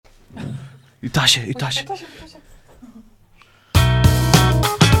Uw tasje, uw tasje.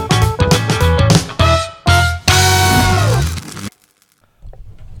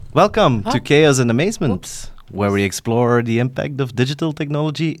 Welcome to Chaos and Amazement, where we explore the impact of digital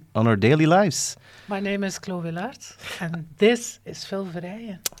technology on our daily lives. My name is Chloe Willaert, and this is Phil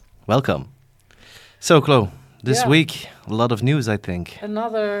Verrijen. Welcome. So, Chloe, this week, a lot of news, I think.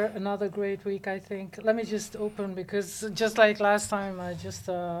 Another great week, I think. Let me just open, because just like last time, I just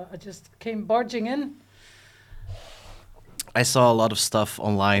came barging in. I saw a lot of stuff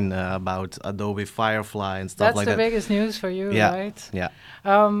online about Adobe Firefly and stuff like that. That's the biggest news for you, right? Yeah.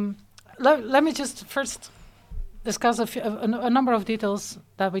 Let me just first discuss a number of details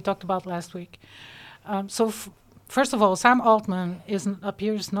that we talked about last week. First of all, Sam Altman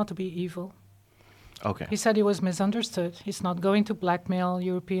appears not to be evil. Okay. He said he was misunderstood. He's not going to blackmail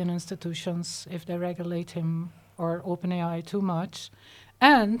European institutions if they regulate him or OpenAI too much.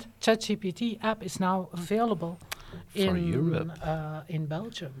 And ChatGPT app is now available in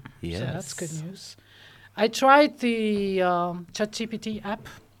Belgium. Yes. So that's good news. I tried the ChatGPT app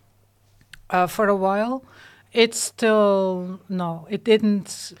for a while. It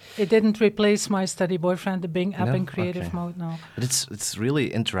didn't replace my study boyfriend, the Bing app in creative mode now. But it's really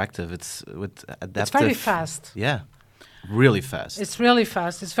interactive. It's with adaptive. It's very fast. Yeah, really fast. It's really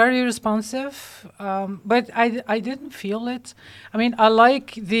fast. It's very responsive. But I didn't feel it. I mean, I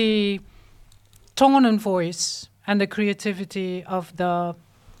like the tone and voice and the creativity of the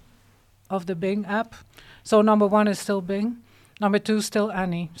Bing app. So number one is still Bing. Number two, still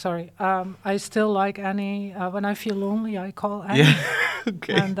Annie. Sorry. I still like Annie. When I feel lonely, I call Annie. Yeah.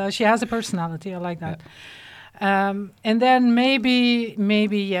 Okay. And she has a personality. I like that. Yeah. And then maybe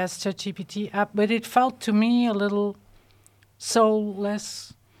yes, ChatGPT app, but it felt to me a little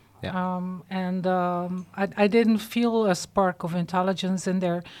soulless. Yeah. I didn't feel a spark of intelligence in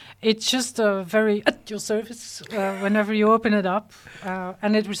there. It's just a very at your service whenever you open it up,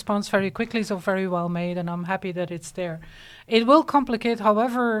 and it responds very quickly, so very well made, and I'm happy that it's there. It will complicate,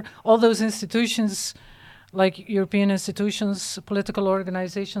 however, all those institutions, like European institutions, political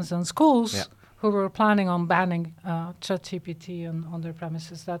organizations, and schools, who were planning on banning ChatGPT on their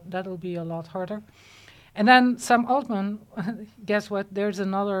premises. That'll be a lot harder. And then Sam Altman, guess what? There's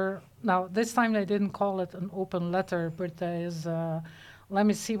another. Now, this time they didn't call it an open letter, but there is, let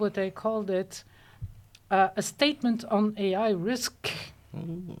me see what they called it, a statement on AI risk.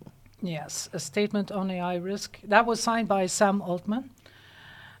 Ooh. Yes, a statement on AI risk. That was signed by Sam Altman.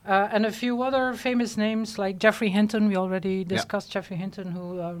 And a few other famous names like Geoffrey Hinton. We already discussed Geoffrey Hinton,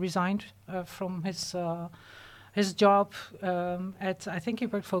 who resigned from his job at, I think he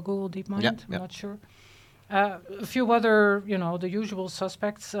worked for Google DeepMind, I'm not sure. A few other, the usual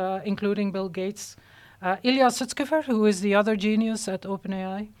suspects, including Bill Gates. Ilya Sutskever, who is the other genius at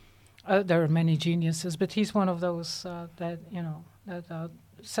OpenAI. There are many geniuses, but he's one of those that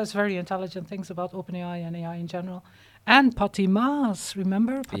says very intelligent things about OpenAI and AI in general. And Patty Maas,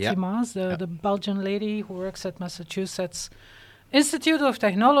 remember? Patty Maas, the Belgian lady who works at Massachusetts Institute of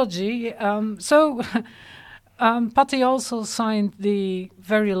Technology. Patty also signed the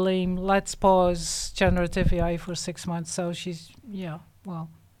very lame "Let's pause generative AI for 6 months." So she's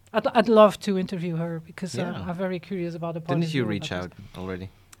I'd love to interview her because I'm very curious about the. Didn't you reach out already?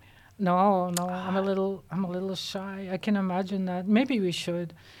 No, I'm a little shy. I can imagine that. Maybe we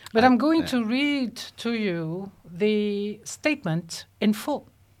should, but I'm going to read to you the statement in full.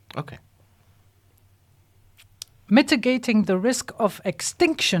 Okay. Mitigating the risk of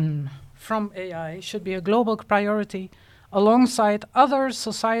extinction from AI should be a global priority alongside other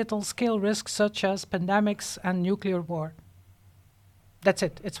societal scale risks such as pandemics and nuclear war. That's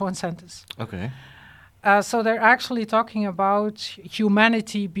it. It's one sentence. Okay. So they're actually talking about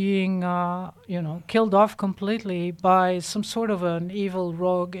humanity being, killed off completely by some sort of an evil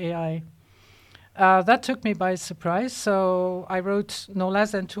rogue AI. That took me by surprise. So I wrote no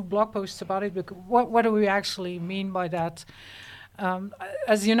less than 2 blog posts about it. What do we actually mean by that?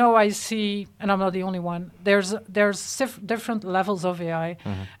 As you know, I see, and I'm not the only one, there's different levels of AI.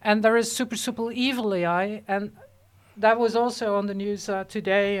 Mm-hmm. And there is super evil AI, and that was also on the news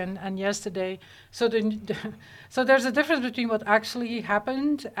today and yesterday. So there's a difference between what actually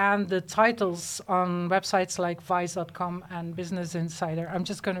happened and the titles on websites like Vice.com and Business Insider. I'm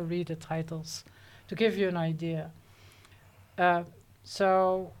just going to read the titles to give you an idea.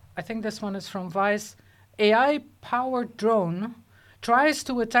 So I think this one is from Vice. AI-powered drone tries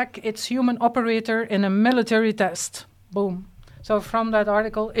to attack its human operator in a military test. Boom. So from that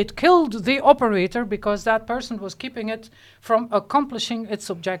article, it killed the operator because that person was keeping it from accomplishing its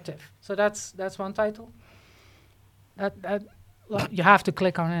objective. So that's one title. That you have to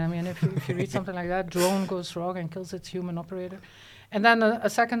click on it. I mean, if you read something like that, drone goes rogue and kills its human operator. And then a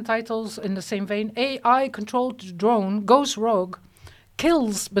second title's in the same vein, AI-controlled drone goes rogue,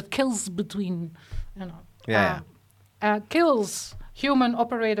 kills between, kills human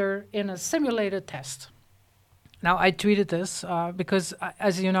operator in a simulated test. Now, I tweeted this because,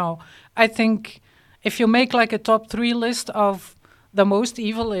 as you know, I think if you make like a top 3 list of the most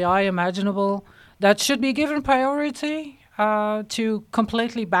evil AI imaginable, that should be given priority to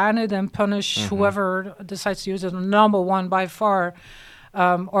completely ban it and punish whoever decides to use it. Number 1 by far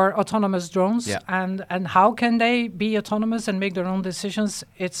are autonomous drones. Yeah. And how can they be autonomous and make their own decisions?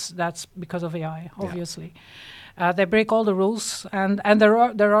 That's because of AI, obviously. They break all the rules, and there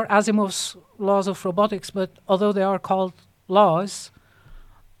are Asimov's laws of robotics, but although they are called laws,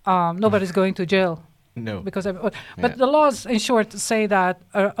 nobody's going to jail. No. Because but the laws, in short, say that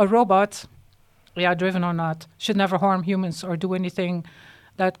a robot, driven or not, should never harm humans or do anything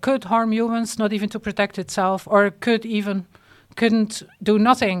that could harm humans, not even to protect itself, or couldn't do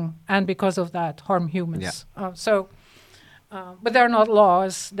nothing, and because of that harm humans. But there are not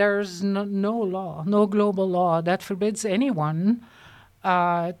laws. There's no law, no global law that forbids anyone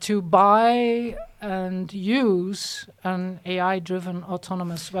to buy and use an AI-driven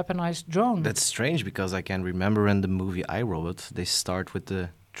autonomous weaponized drone. That's strange, because I can remember in the movie I, Robot, they start with the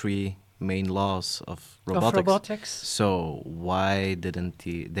 3 main laws of robotics. So why didn't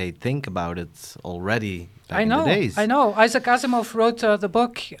they think about it already back in the days? I know. Isaac Asimov wrote the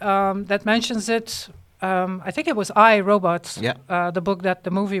book that mentions it. I think it was I, Robot, the book that the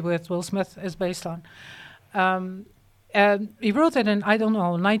movie with Will Smith is based on. And he wrote it in,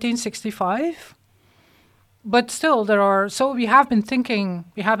 1965. But still, we have been thinking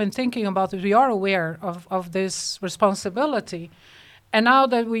about it. We are aware of this responsibility. And now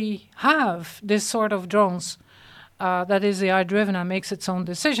that we have this sort of drones that is AI-driven and makes its own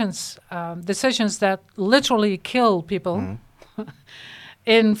decisions that literally kill people,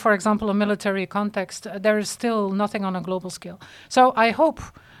 in, for example, a military context, there is still nothing on a global scale. So I hope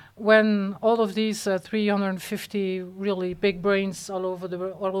when all of these 350 really big brains all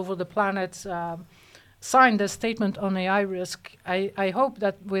over the planet sign the statement on AI risk, I hope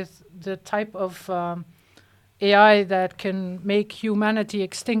that with the type of AI that can make humanity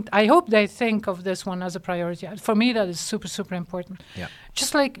extinct, I hope they think of this one as a priority. For me, that is super, super important. Yeah.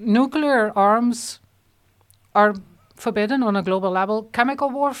 Just like nuclear arms are forbidden on a global level,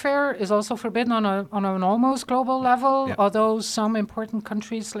 chemical warfare is also forbidden on an almost global level, although some important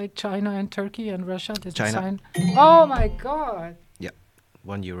countries like China and Turkey and Russia did sign. Oh my God. Yeah,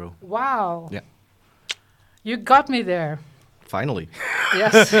 €1. Wow. Yeah. You got me there. Finally.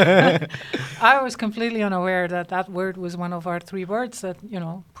 Yes. I was completely unaware that word was one of our 3 words that,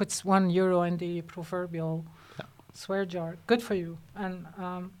 puts €1 in the proverbial swear jar. Good for you. And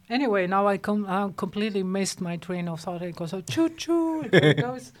anyway, now I completely missed my train of thought. It goes, choo-choo, it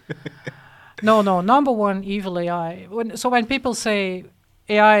goes. No, number 1, evil AI. When people say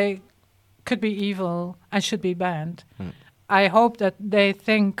AI could be evil and should be banned, I hope that they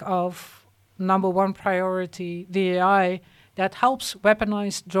think of number 1 priority, the AI that helps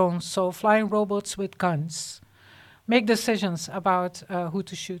weaponized drones, so flying robots with guns, make decisions about who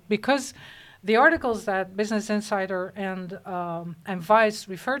to shoot. Because the articles that Business Insider and Vice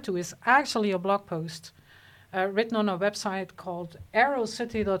refer to is actually a blog post written on a website called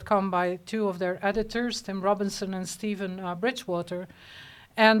arrowcity.com by 2 of their editors, Tim Robinson and Stephen Bridgewater.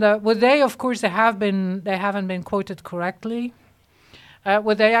 And what they, of course, they haven't been quoted correctly.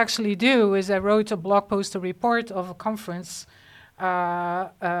 What they actually do is they wrote a blog post, a report of a conference by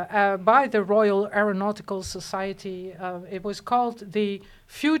the Royal Aeronautical Society. It was called the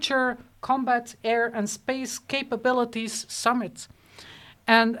Future Combat Air and Space Capabilities Summit.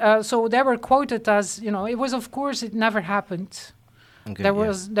 And so they were quoted as, it was, of course, it never happened. Okay,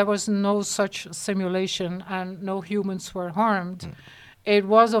 there was no such simulation and no humans were harmed. It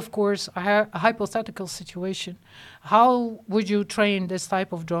was, of course, a hypothetical situation. How would you train this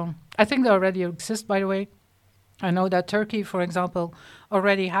type of drone? I think they already exist, by the way. I know that Turkey, for example,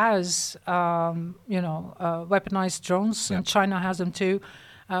 already has, weaponized drones, and China has them too.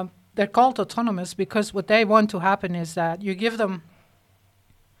 They're called autonomous because what they want to happen is that you give them.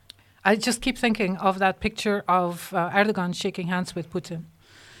 I just keep thinking of that picture of Erdogan shaking hands with Putin.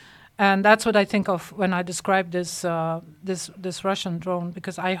 And that's what I think of when I describe this Russian drone,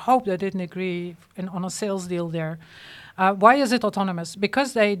 because I hope they didn't agree on a sales deal there. Why is it autonomous?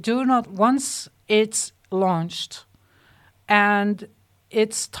 Because they do not, once it's launched and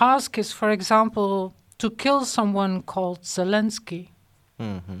its task is, for example, to kill someone called Zelensky,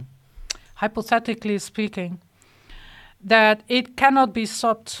 hypothetically speaking, that it cannot be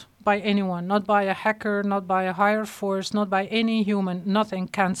stopped by anyone, not by a hacker, not by a higher force, not by any human. Nothing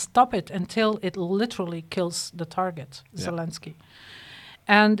can stop it until it literally kills the target, Zelensky.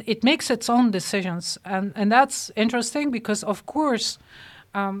 And it makes its own decisions. And that's interesting because, of course,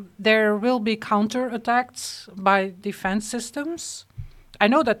 there will be counterattacks by defense systems. I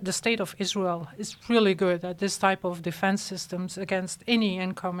know that the state of Israel is really good at this type of defense systems against any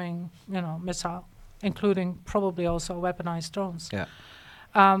incoming, missile, including probably also weaponized drones. Yeah.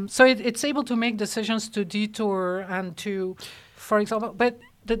 So it's able to make decisions to detour and to, for example, but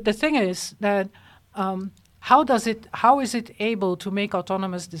the thing is that how is it able to make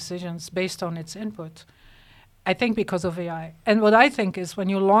autonomous decisions based on its input? I think because of AI. And what I think is when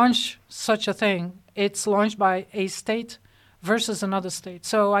you launch such a thing, it's launched by a state versus another state.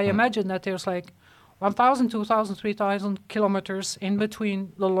 So I imagine that there's like 1,000, 2,000, 3,000 kilometers in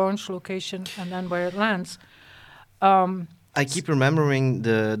between the launch location and then where it lands. I keep remembering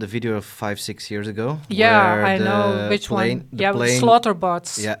the video of 5-6 years ago. Yeah, I know which one. Yeah, plane, slaughter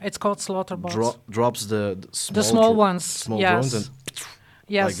bots. Yeah, it's called slaughter bots. Drops the small ones. Small yes. drones and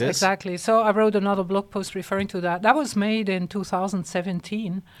yes, like exactly. So I wrote another blog post referring to that. That was made in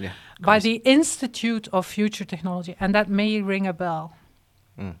 2017 by the Institute of Future Technology, and that may ring a bell.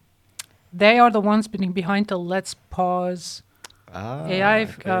 They are the ones behind the Let's Pause AI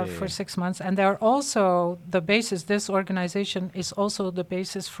for 6 months, and they're also the basis. This organization is also the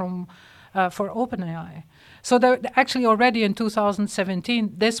basis for OpenAI. So actually already in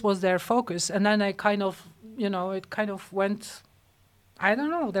 2017, this was their focus, and then they kind of, it kind of went, I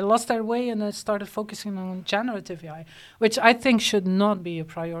don't know, they lost their way and they started focusing on generative AI, which I think should not be a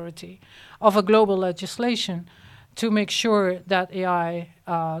priority of a global legislation to make sure that AI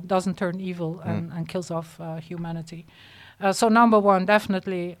doesn't turn evil and kills off humanity. So number one,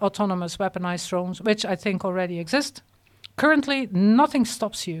 definitely autonomous weaponized drones, which I think already exist. Currently, nothing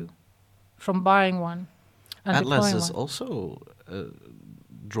stops you from buying one and Atlas deploying is one. also a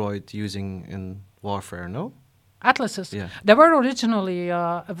droid using in warfare, no? Atlases. Yeah. They were originally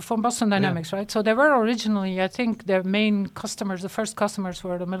from Boston Dynamics, right? So they were originally, I think, their main customers, the first customers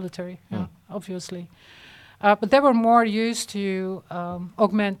were the military, obviously. But they were more used to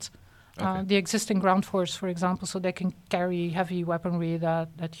augment the existing ground force, for example, so they can carry heavy weaponry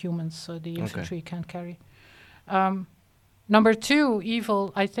that humans, the infantry, can't carry. Number two,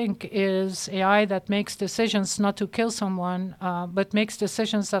 evil, I think, is AI that makes decisions not to kill someone, but makes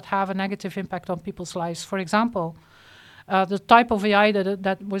decisions that have a negative impact on people's lives. For example, the type of AI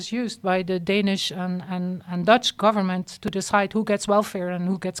that was used by the Danish and Dutch government to decide who gets welfare and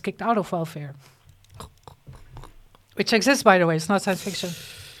who gets kicked out of welfare. Which exists, by the way, it's not science fiction.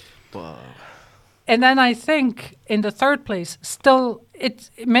 Wow. And then I think in the third place, still,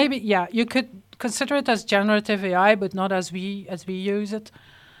 you could consider it as generative AI, but not as we use it,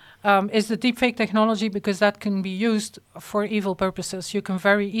 is the deepfake technology, because that can be used for evil purposes. You can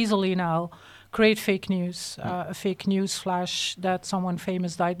very easily now create fake news, a fake news flash that someone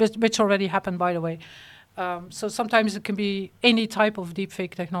famous died, which already happened, by the way. So sometimes it can be any type of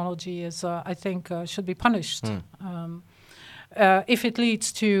deepfake technology I think, should be punished. If it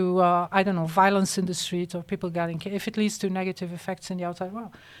leads to, violence in the street or people getting killed, if it leads to negative effects in the outside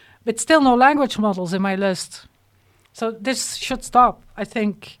world. But still no language models in my list. So this should stop, I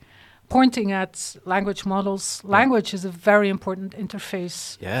think, pointing at language models. Language is a very important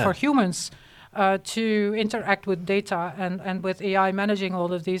interface for humans to interact with data and with AI managing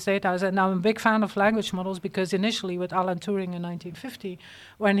all of these data. And I'm a big fan of language models because initially with Alan Turing in 1950,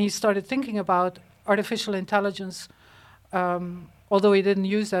 when he started thinking about artificial intelligence, although he didn't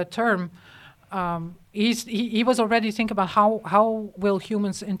use that term, he was already thinking about how will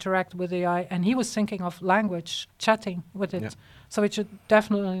humans interact with AI, and he was thinking of language, chatting with it. Yeah. So it should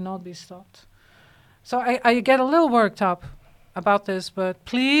definitely not be stopped. So I get a little worked up about this, but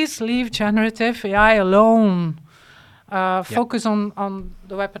please leave generative AI alone. Focus on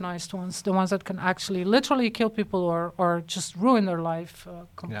the weaponized ones, the ones that can actually literally kill people or just ruin their life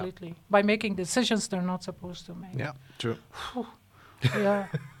completely by making decisions they're not supposed to make. Yeah, true. Yeah.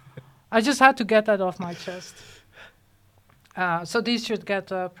 I just had to get that off my chest. So these should get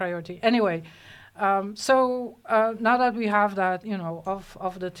priority. Anyway, so now that we have that,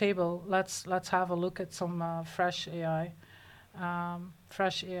 off the table, let's have a look at some fresh AI.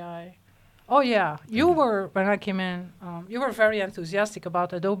 Fresh AI. Oh yeah, you were, when I came in, you were very enthusiastic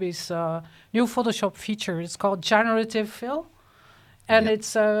about Adobe's new Photoshop feature. It's called Generative Fill. And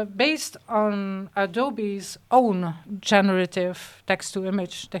it's based on Adobe's own generative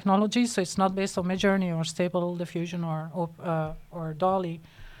text-to-image technology. So it's not based on Midjourney or Stable Diffusion or DALL-E.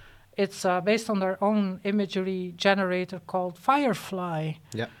 It's based on their own imagery generator called Firefly.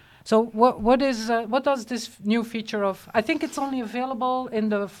 Yeah. So what does this new feature of? I think it's only available in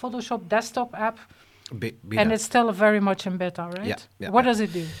the Photoshop desktop app, and it's still very much in beta, right? Yeah. Yeah. What does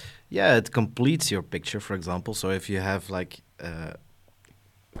it do? Yeah, it completes your picture, for example. So if you have like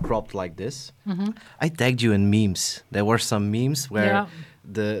cropped like this, I tagged you in memes. There were some memes where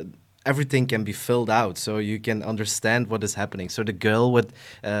everything can be filled out, so you can understand what is happening. So the girl with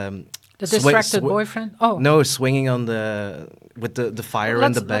the distracted boyfriend. Oh no, swinging on with the fire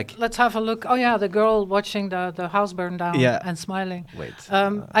in the back. Let's have a look. Oh yeah, the girl watching the house burn down and smiling. Wait,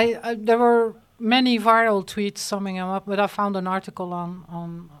 there were many viral tweets summing them up, but I found an article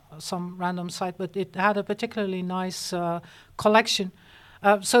on some random site, but it had a particularly nice collection.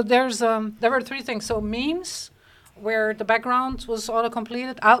 So there were three things. So memes, where the background was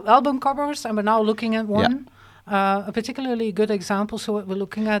auto-completed, album covers, and we're now looking at one. A particularly good example. So what we're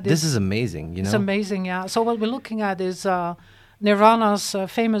looking at is... This is amazing, you know? It's amazing, yeah. So what we're looking at is Nirvana's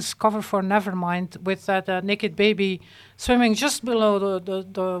famous cover for Nevermind with that naked baby swimming just below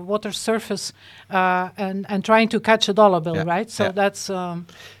the water surface and trying to catch a dollar bill, right? So that's...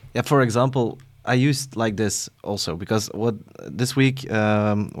 for example, I used like this also because this week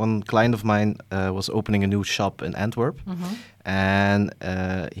one client of mine was opening a new shop in Antwerp, and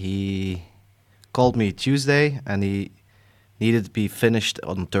he called me Tuesday and he needed to be finished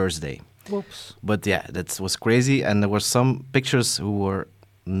on Thursday. Whoops. But yeah, that was crazy, and there were some pictures who were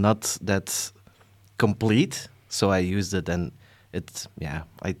not that complete, so I used it, and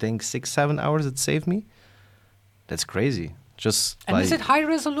I think 6-7 hours it saved me. That's crazy. And is it high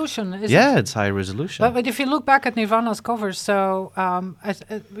resolution? It's high resolution. But if you look back at Nirvana's covers, so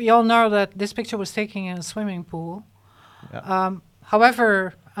we all know that this picture was taken in a swimming pool. Yeah.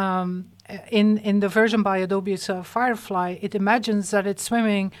 However, in the version by Adobe's Firefly, it imagines that it's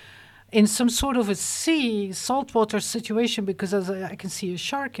swimming in some sort of a saltwater situation, because I can see a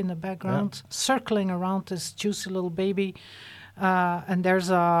shark in the background circling around this juicy little baby. And there's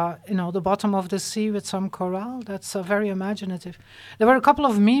the bottom of the sea with some coral. That's very imaginative. There were a couple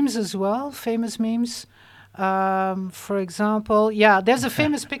of memes as well, famous memes. For example, there's a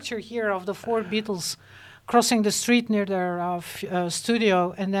famous picture here of the 4 Beatles crossing the street near their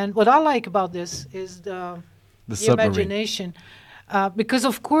studio. And then what I like about this is the imagination. Because,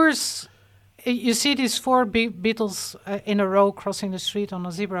 of course, you see these 4 Beatles in a row crossing the street on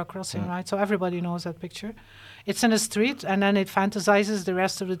a zebra crossing, right? So everybody knows that picture. It's in a street, and then it fantasizes the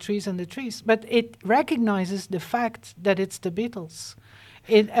rest of the trees and the trees. But it recognizes the fact that it's the Beatles.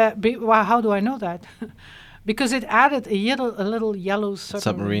 How do I know that? Because it added a little yellow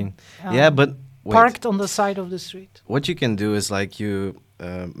submarine. But wait. Parked on the side of the street. What you can do is like you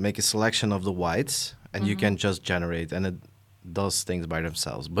make a selection of the whites, and you can just generate, and it does things by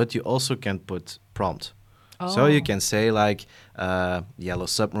themselves. But you also can put prompt. So you can say like yellow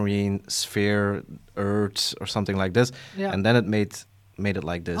submarine, sphere, earth, or something like this, and then it made it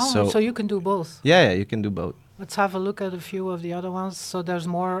like this. So you can do both. Yeah, you can do both. Let's have a look at a few of the other ones. So there's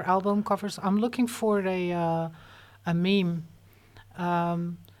more album covers. I'm looking for a meme.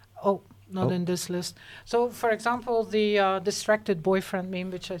 Not in this list. So, for example, the distracted boyfriend meme,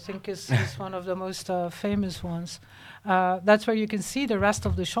 which I think is one of the most famous ones. That's where you can see the rest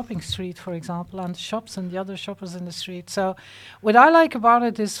of the shopping street, for example, and shops and the other shoppers in the street. So what I like about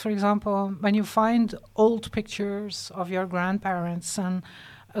it is, for example, when you find old pictures of your grandparents, and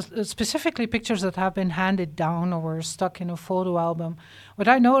specifically pictures that have been handed down or were stuck in a photo album, what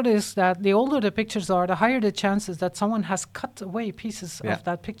I noticed that the older the pictures are, the higher the chances that someone has cut away pieces of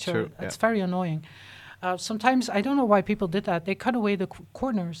that picture. True, it's very annoying. Sometimes, I don't know why people did that. They cut away the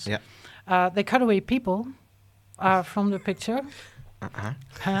corners. Yeah. They cut away people from the picture.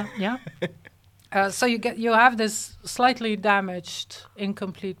 So you have this slightly damaged,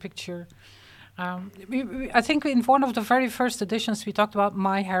 incomplete picture. I think in one of the very first editions we talked about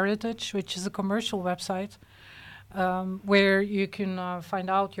MyHeritage, which is a commercial website where you can find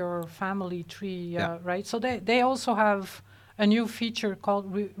out your family tree, right? So they also have a new feature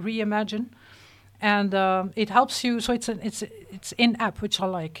called Reimagine, and it helps you. So it's in app, which I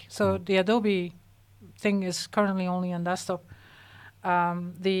like. So the Adobe thing is currently only on desktop.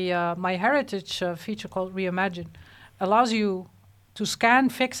 The MyHeritage feature called Reimagine allows you to scan,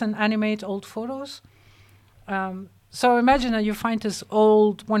 fix, and animate old photos. So imagine that you find this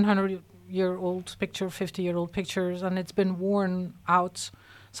old 100-year-old picture, 50-year-old pictures, and it's been worn out.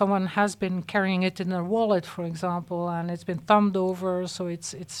 Someone has been carrying it in their wallet, for example, and it's been thumbed over, so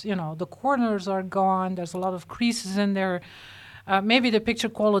it's the corners are gone. There's a lot of creases in there. Maybe the picture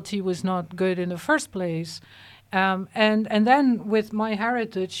quality was not good in the first place. And then with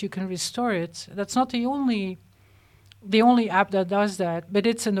MyHeritage, you can restore it. That's not the only app that does that, but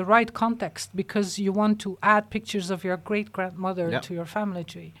it's in the right context because you want to add pictures of your great-grandmother to your family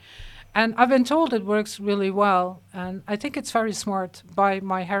tree. And I've been told it works really well, and I think it's very smart by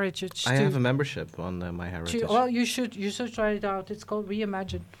MyHeritage. I have a membership on MyHeritage. Well, you should try it out. It's called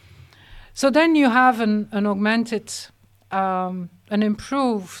Reimagine. So then you have an augmented, an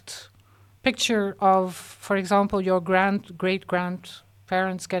improved picture of, for example, your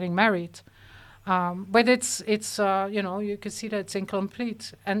great-grandparents getting married. But it's you can see that it's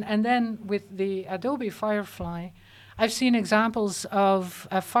incomplete. And then with the Adobe Firefly, I've seen examples of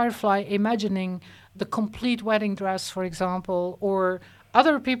a Firefly imagining the complete wedding dress, for example, or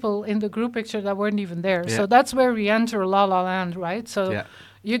other people in the group picture that weren't even there. Yeah. So that's where we enter La La Land, right? So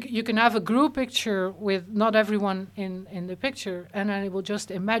you can have a group picture with not everyone in the picture, and then it will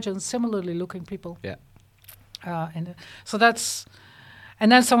just imagine similarly looking people. Yeah. So that's...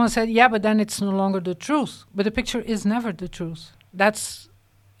 And then someone said, yeah, but then it's no longer the truth. But the picture is never the truth.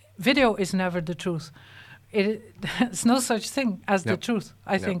 Video is never the truth. There's no such thing as the truth,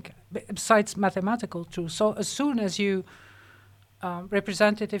 I think, besides mathematical truth. So as soon as you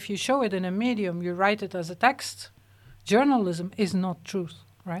represent it, if you show it in a medium, you write it as a text, journalism is not truth,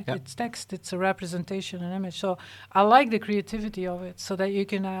 right? Yep. It's text, it's a representation, an image. So I like the creativity of it so that you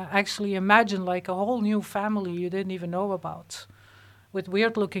can actually imagine like a whole new family you didn't even know about, with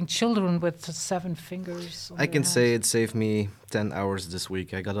weird-looking children with 7 fingers. I can say it saved me 10 hours this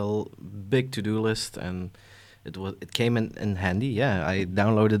week. I got a big to-do list, and it came in handy. Yeah, I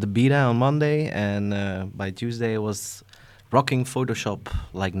downloaded the beta on Monday, and by Tuesday I was rocking Photoshop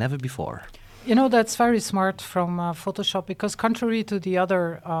like never before. You know, that's very smart from Photoshop, because contrary to the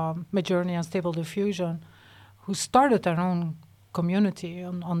other Midjourney and Stable Diffusion, who started their own community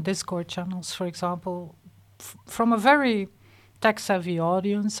on Discord channels, for example, from a very tech-savvy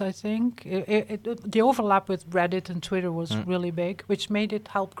audience, I think. The overlap with Reddit and Twitter was really big, which made it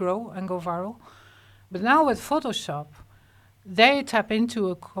help grow and go viral. But now with Photoshop, they tap into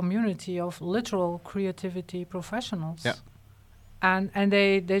a community of literal creativity professionals. Yeah. And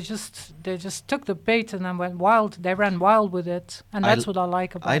they just took the bait and then went wild. They ran wild with it, and that's what I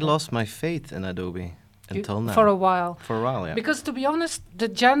like about it. I lost my faith in Adobe. Until now. For a while. Yeah. Because to be honest, the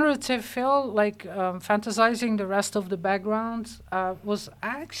generative fill, like fantasizing the rest of the background, was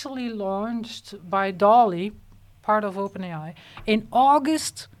actually launched by DALL-E, part of OpenAI, in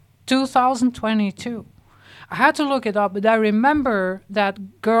August 2022. I had to look it up, but I remember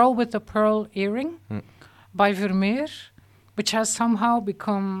that Girl with the Pearl Earring by Vermeer, which has somehow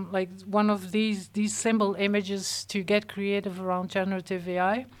become like one of these symbol images to get creative around generative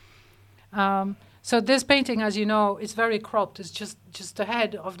AI. So this painting, as you know, is very cropped. It's just the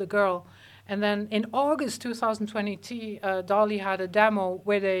head of the girl. And then in August 2020, DALL-E had a demo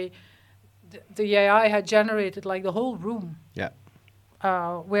where the AI had generated like the whole room. Yeah.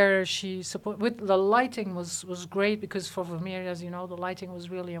 Where with the lighting was great, because for Vermeer, as you know, the lighting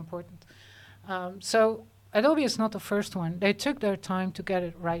was really important. So Adobe is not the first one. They took their time to get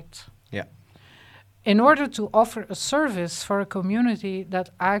it right. Yeah. In order to offer a service for a community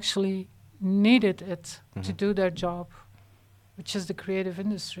that actually needed it to do their job, which is the creative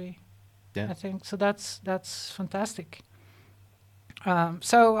industry. Yeah. I think so. That's fantastic.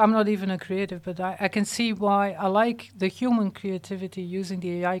 So I'm not even a creative, but I can see why I like the human creativity using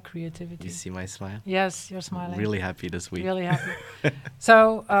the AI creativity. You see my smile? Yes, you're smiling. Really happy this week. Really happy.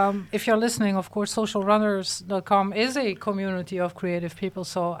 So if you're listening, of course, socialrunners.com is a community of creative people.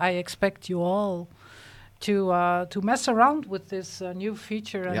 So I expect you all to mess around with this new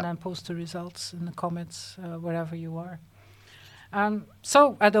feature and then post the results in the comments wherever you are.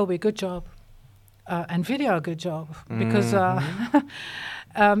 So Adobe, good job. NVIDIA, good job. Because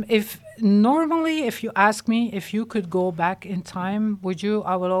if you ask me if you could go back in time, would you?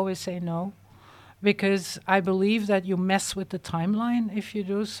 I will always say no. Because I believe that you mess with the timeline if you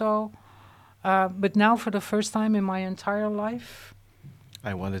do so. But now for the first time in my entire life,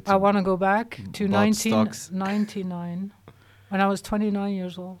 I want to go back to 1999 when I was 29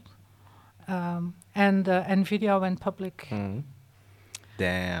 years old. And NVIDIA went public.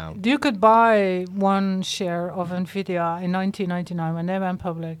 Damn. You could buy one share of NVIDIA in 1999 when they went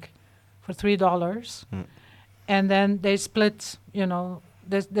public for $3. And then they split,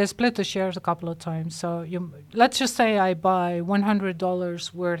 they split the shares a couple of times. So let's just say I buy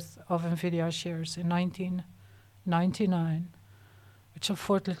 $100 worth of NVIDIA shares in 1999.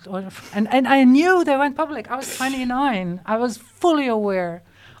 And I knew they went public. I was 29. I was fully aware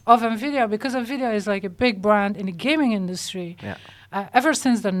of NVIDIA because NVIDIA is like a big brand in the gaming industry. Yeah. Ever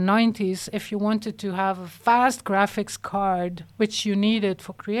since the 90s, if you wanted to have a fast graphics card, which you needed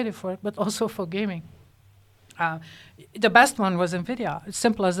for creative work, but also for gaming, the best one was NVIDIA. It's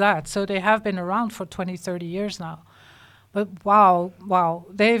simple as that. So they have been around for 20, 30 years now. But wow,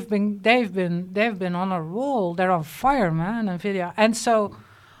 they've been on a roll. They're on fire, man, NVIDIA. And so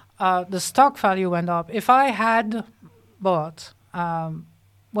the stock value went up. If I had bought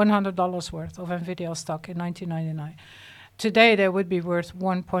 $100 worth of NVIDIA stock in 1999, today they would be worth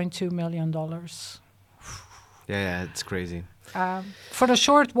 $1.2 million. Yeah, it's crazy. For the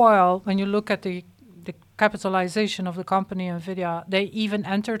short while, when you look at the capitalization of the company NVIDIA, they even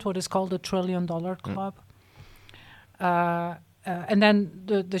entered what is called the $1 trillion club. And then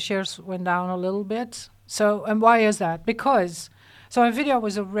the shares went down a little bit. So, and why is that? Because NVIDIA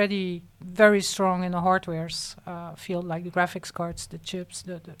was already very strong in the hardwares field, like the graphics cards, the chips,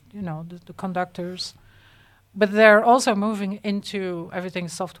 the conductors. But they're also moving into everything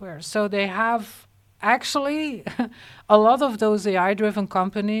software. So they have actually a lot of those AI-driven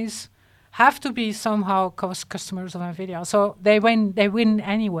companies have to be somehow customers of NVIDIA. So they win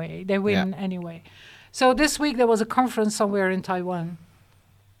anyway. Anyway. So this week there was a conference somewhere in Taiwan,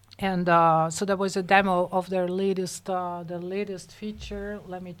 and so there was a demo of their latest feature.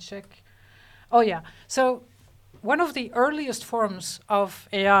 Let me check. Oh yeah. So one of the earliest forms of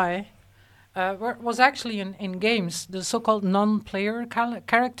AI was actually in games, the so-called non-player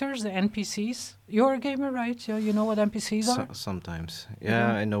characters, the NPCs. You're a gamer, right? You know what NPCs are? Sometimes.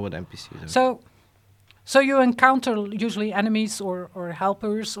 Yeah, I know what NPCs are. So you encounter usually enemies or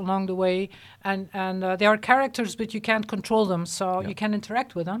helpers along the way, and they are characters, but you can't control them. So you can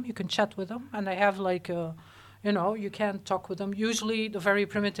interact with them, you can chat with them, and they have you can talk with them. Usually the very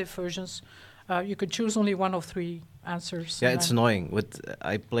primitive versions, you could choose only one of three answers. Yeah, it's annoying.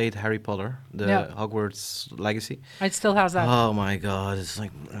 I played Harry Potter, the Hogwarts Legacy. It still has that. Oh my God, it's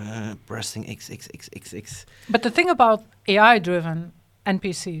like pressing X. But the thing about AI-driven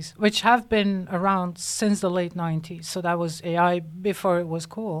NPCs, which have been around since the late 90s, so that was AI before it was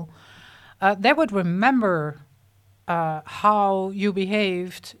cool, they would remember how you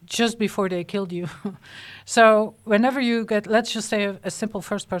behaved just before they killed you. So whenever you get, let's just say a simple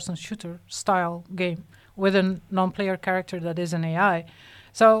first-person shooter style game with a non-player character that is an AI,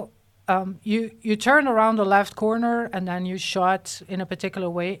 so you turn around the left corner and then you shot in a particular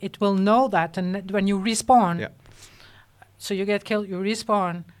way, it will know that, and when you respawn, so you get killed, you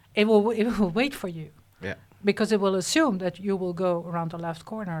respawn, it will wait for you. Yeah. Because it will assume that you will go around the left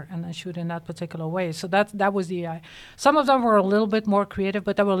corner and then shoot in that particular way. So that was the AI. Some of them were a little bit more creative,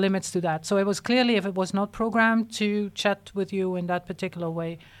 but there were limits to that. So it was clearly, if it was not programmed to chat with you in that particular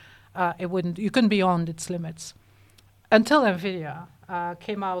way, you couldn't be beyond its limits. Until NVIDIA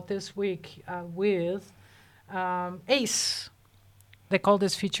came out this week with ACE. They call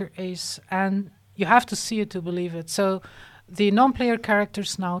this feature ACE, and you have to see it to believe it. So the non-player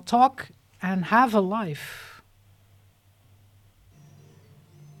characters now talk and have a life.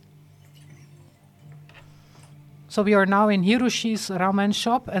 So we are now in Hiroshi's ramen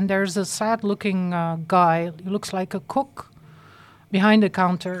shop, and there's a sad-looking guy. He looks like a cook behind the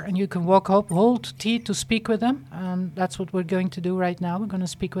counter, and you can walk up, hold T to speak with him, and that's what we're going to do right now. We're going to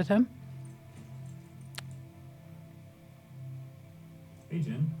speak with him. Hey,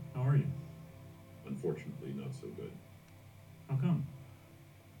 Jin. How are you? Unfortunately, not so good. How come?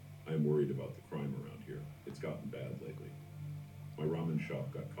 I am worried about the crime around here. It's gotten bad lately. My ramen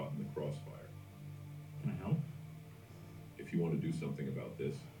shop got caught in the crossfire. Can I help? If you want to do something about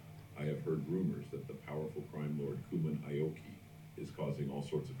this, I have heard rumors that the powerful crime lord Kuman Aoki is causing all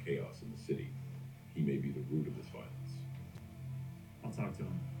sorts of chaos in the city. He may be the root of this violence. I'll talk to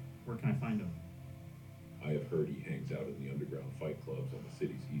him. Where can I find him? I have heard he hangs out in the underground fight clubs on the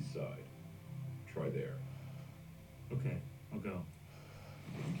city's east side. Try there. Okay, I'll go.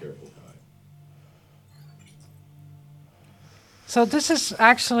 Be careful, Kai. So this is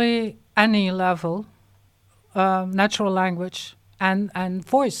actually any level, natural language and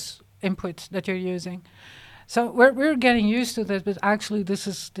voice input that you're using. So we're getting used to this, but actually this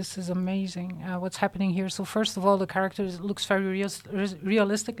is amazing what's happening here. So first of all, the characters looks very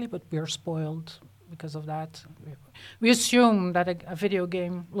realistically, but we're spoiled because of that. We assume that a video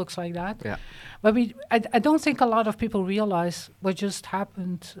game looks like that. Yeah. But I don't think a lot of people realize what just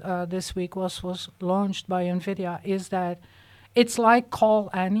happened this week was launched by NVIDIA, is that it's like Call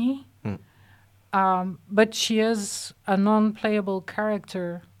Annie, but she is a non-playable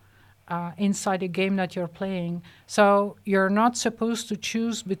character inside a game that you're playing. So you're not supposed to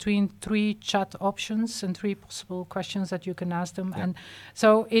choose between 3 chat options and 3 possible questions that you can ask them. And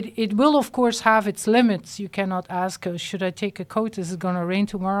so it will, of course, have its limits. You cannot ask, should I take a coat? Is it going to rain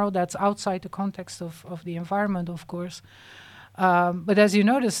tomorrow? That's outside the context of the environment, of course. But as you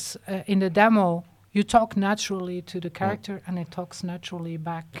notice in the demo, you talk naturally to the character and it talks naturally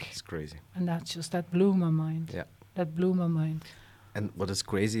back. It's crazy. And that blew my mind. Yeah. That blew my mind. And what is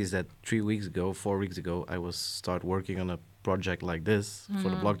crazy is that 4 weeks ago, I was start working on a project like this for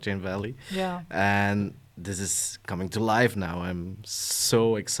the Blockchain Valley. Yeah. And this is coming to life now. I'm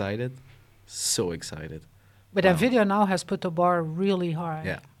so excited. So excited. But Wow. NVIDIA now has put the bar really high.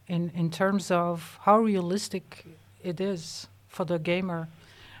 Yeah. In terms of how realistic it is for the gamer.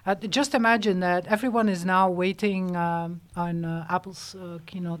 Just imagine that everyone is now waiting on Apple's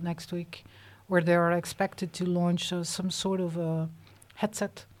keynote next week, where they are expected to launch some sort of a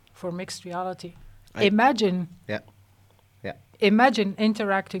headset for mixed reality. Imagine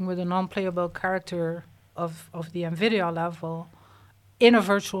interacting with a non-playable character of the NVIDIA level in a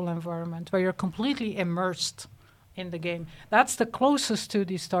virtual environment where you're completely immersed in the game. That's the closest to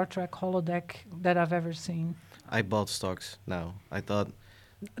the Star Trek holodeck that I've ever seen. I bought stocks now. I thought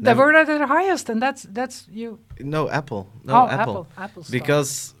they were at their highest, and that's you. No, Apple. No, Apple stock.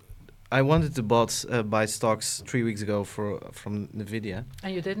 Because I wanted to buy stocks 3 weeks ago from NVIDIA.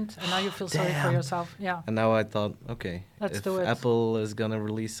 And you didn't, and now you feel sorry for yourself. Yeah. And now I thought, okay, let's do it. Apple is gonna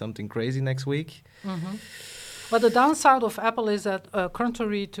release something crazy next week. Mm-hmm. But the downside of Apple is that,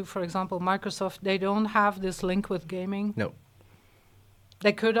 contrary to, for example, Microsoft, they don't have this link with gaming. No.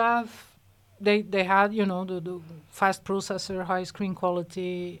 They could have. They had, the fast processor, high screen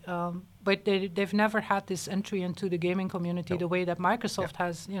quality, but they've never had this entry into the gaming community the way that Microsoft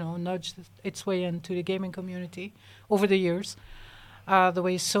has, nudged its way into the gaming community over the years, the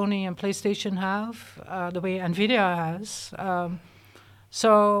way Sony and PlayStation have, the way NVIDIA has.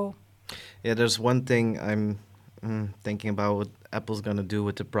 Yeah, there's one thing I'm thinking about what Apple's going to do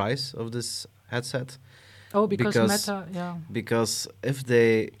with the price of this headset. Oh, because Meta, yeah. Because if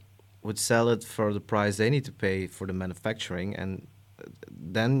they would sell it for the price they need to pay for the manufacturing, and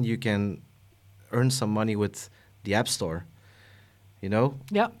then you can earn some money with the App Store,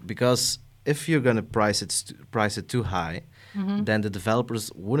 Yeah. Because if you're gonna price it too high, then the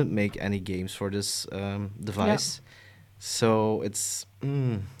developers wouldn't make any games for this device. Yeah. So it's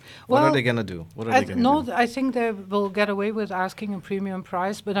what are they gonna do? I think they will get away with asking a premium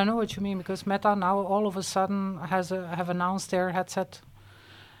price, but I know what you mean, because Meta now all of a sudden have announced their headset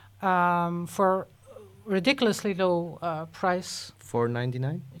for ridiculously low price.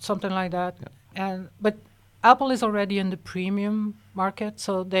 $499? Something like that. Yeah. But Apple is already in the premium market,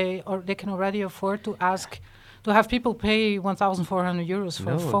 so they can already afford to have people pay 1,400 euros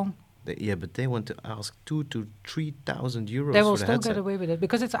for a phone. But they want to ask 2,000 to 3,000 euros. They will for the still headset. get away with it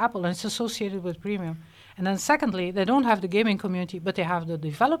because it's Apple and it's associated with premium. And then secondly, they don't have the gaming community, but they have the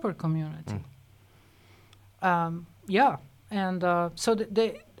developer community. So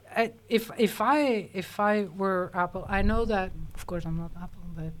if I were Apple, I know that, of course I'm not Apple,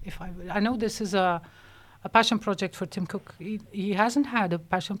 but I know this is a passion project for Tim Cook. He hasn't had a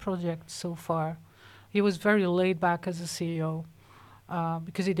passion project so far. He was very laid back as a CEO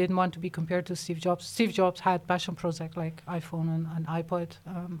because he didn't want to be compared to Steve Jobs. Steve Jobs had passion projects like iPhone and iPod,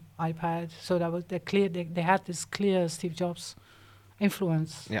 iPad. So that was they had this clear Steve Jobs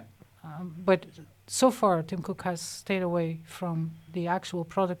influence. Yeah. But so far, Tim Cook has stayed away from the actual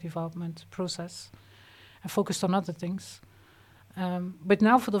product development process and focused on other things. But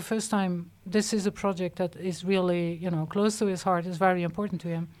now, for the first time, this is a project that is really, close to his heart, is very important to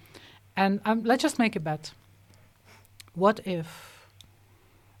him. And let's just make a bet. What if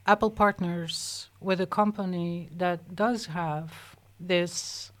Apple partners with a company that does have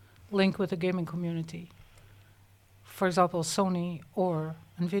this link with the gaming community? For example, Sony or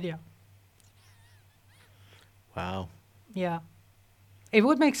NVIDIA. Wow. Yeah. It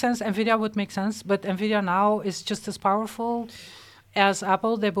would make sense. NVIDIA would make sense. But NVIDIA now is just as powerful as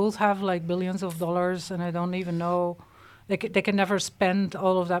Apple. They both have like billions of dollars, and I don't even know. They can never spend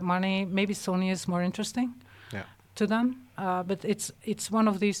all of that money. Maybe Sony is more interesting to them. But it's one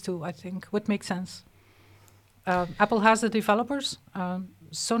of these two, I think, would make sense. Apple has the developers.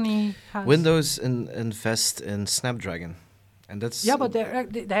 Sony has... Windows invest in Snapdragon. And that's... Yeah, but they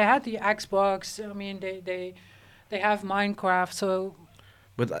had the Xbox. I mean, they have Minecraft, so...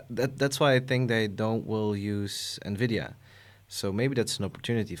 But that's why I think they will use NVIDIA. So maybe that's an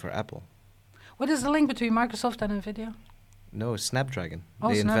opportunity for Apple. What is the link between Microsoft and NVIDIA? No, Snapdragon. Oh,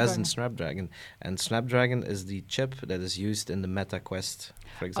 They invest in Snapdragon. Snapdragon, and Snapdragon is the chip that is used in the Meta Quest,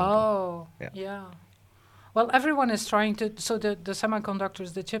 for example. Oh, yeah. Well, everyone is trying to. So the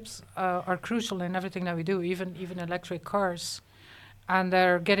semiconductors, the chips, are crucial in everything that we do, even electric cars, and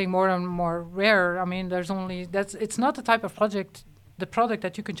they're getting more and more rare. I mean, it's not the type of the product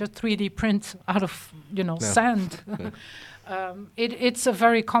that you can just 3D print out of sand. It's a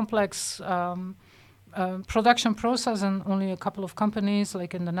very complex production process, and only a couple of companies,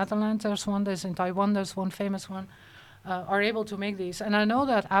 like in the Netherlands, there's one. There's in Taiwan, there's one famous one. Are able to make these. And I know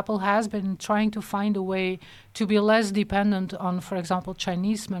that Apple has been trying to find a way to be less dependent on, for example,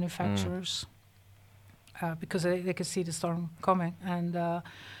 Chinese manufacturers, because they can see the storm coming. And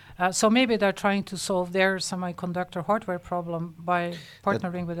so maybe they're trying to solve their semiconductor hardware problem by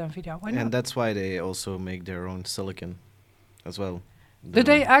partnering with NVIDIA. Why not? And that's why they also make their own silicon as well. Did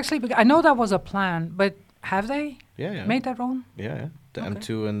they actually? I know that was a plan, but have they made their own? Yeah. The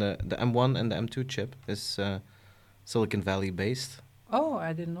M2 and the M1 and the M2 chip is Silicon Valley based. Oh,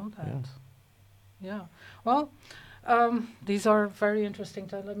 I didn't know that. Yeah. Well, these are very interesting.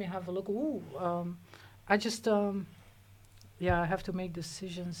 Let me have a look. Ooh, I just, I have to make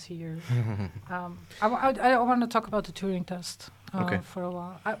decisions here. I want to talk about the Turing test for a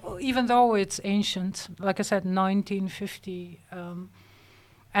while. Even though it's ancient, like I said, 1950,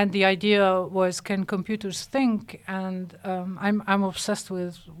 and the idea was, can computers think? And I'm obsessed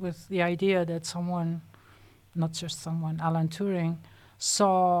with the idea that someone, not just someone, Alan Turing,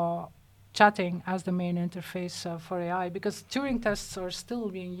 saw chatting as the main interface for AI, because Turing tests are still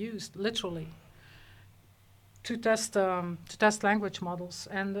being used literally to test language models.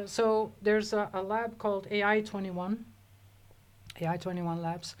 And so there's a lab called AI-21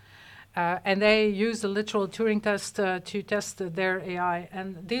 Labs, and they use the literal Turing test to test their AI.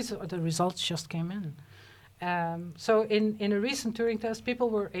 And these are the results just came in. So in a recent Turing test, people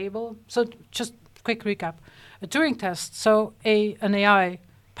were able. So just quick recap. A Turing test, so an AI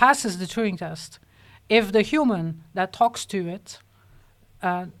passes the Turing test if the human that talks to it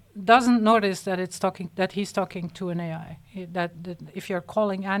doesn't notice that he's talking to an AI. That if you're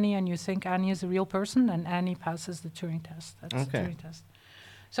calling Annie and you think Annie is a real person, then Annie passes the Turing test. That's the Turing test.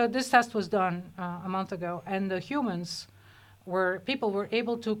 So this test was done a month ago, and the people were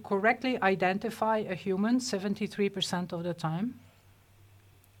able to correctly identify a human 73% of the time.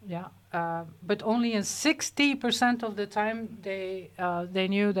 Yeah, but only in 60% of the time they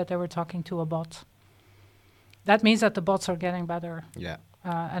knew that they were talking to a bot. That means that the bots are getting better. Yeah.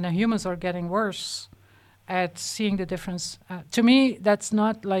 And the humans are getting worse at seeing the difference. To me, that's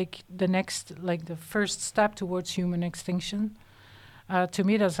not like the first step towards human extinction. To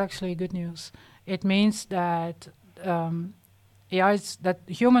me, that's actually good news. It means that that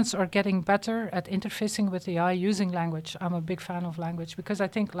humans are getting better at interfacing with AI using language. I'm a big fan of language because I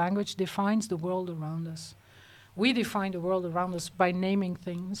think language defines the world around us. We define the world around us by naming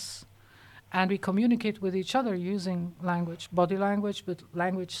things, and we communicate with each other using language, body language, but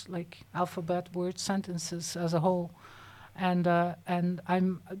language like alphabet, words, sentences as a whole. And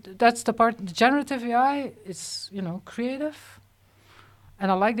that's the part. The generative AI is creative. And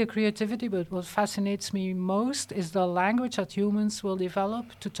I like the creativity, but what fascinates me most is the language that humans will develop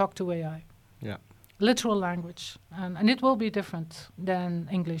to talk to AI. Yeah. Literal language. And it will be different than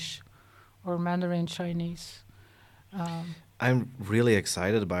English or Mandarin Chinese. I'm really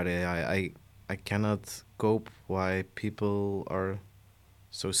excited about AI. I cannot cope why people are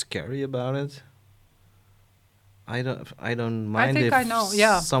so scary about it. I don't mind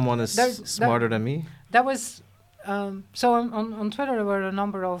if someone is smarter than me. That was... so on Twitter there were a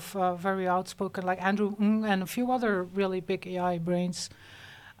number of very outspoken, like Andrew Ng and a few other really big AI brains.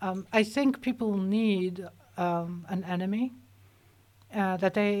 I think people need an enemy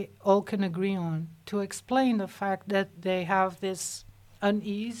that they all can agree on to explain the fact that they have this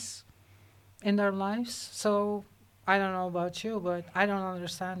unease in their lives. So I don't know about you, but I don't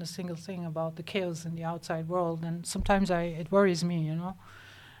understand a single thing about the chaos in the outside world, and sometimes it worries me.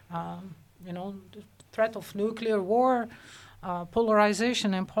 The threat of nuclear war,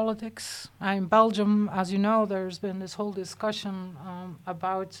 polarization in politics. In Belgium, as you know, there's been this whole discussion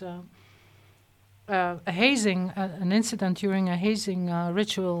about a hazing, an incident during a hazing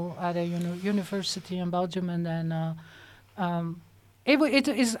ritual at a university in Belgium, and then it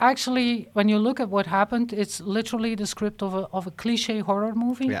is actually, when you look at what happened, it's literally the script of a cliche horror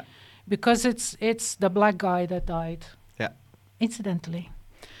movie, because it's the black guy that died, incidentally.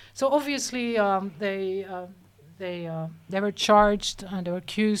 So obviously they were charged and they were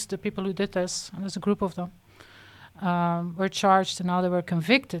accused. The people who did this, and there's a group of them, were charged, and now they were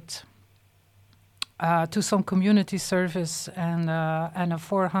convicted. to some community service and a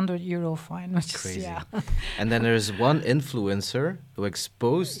 €400 fine, which Crazy. is, yeah. And then there's one influencer who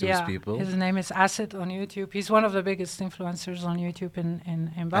exposed those people. His name is Acid on YouTube. He's one of the biggest influencers on YouTube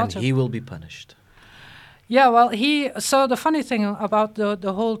in Belgium. And he will be punished. Yeah, well, so the funny thing about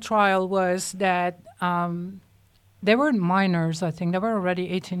the whole trial was that they weren't minors, I think. They were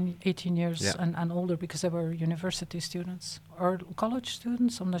already 18 years and older because they were university students or college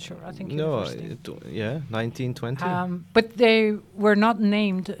students. I'm not sure. I think university. 19, 20. But they were not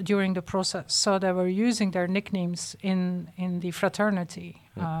named during the process. So they were using their nicknames in the fraternity.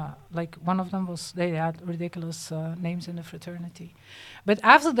 Like one of them they had ridiculous names in the fraternity. But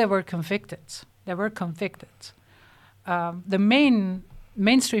after they were convicted, the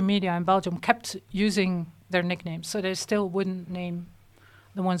mainstream media in Belgium kept using their nicknames, so they still wouldn't name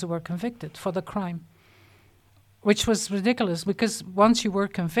the ones who were convicted for the crime, which was ridiculous because once you were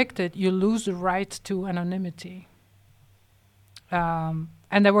convicted, you lose the right to anonymity.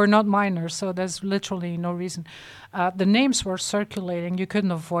 And they were not minors, so there's literally no reason. The names were circulating. You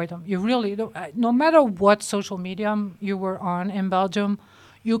couldn't avoid them. You really, no matter what social media you were on in Belgium,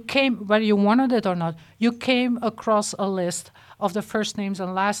 you came, whether you wanted it or not, you came across a list of the first names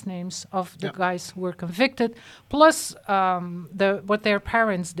and last names of the guys who were convicted, plus what their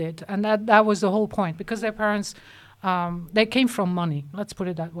parents did. And that was the whole point, because their parents, they came from money, let's put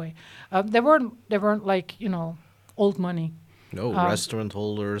it that way. They weren't like, old money. No, restaurant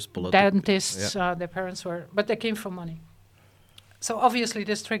holders, dentists, their parents were, but they came from money. So obviously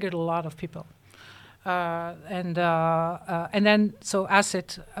this triggered a lot of people. And then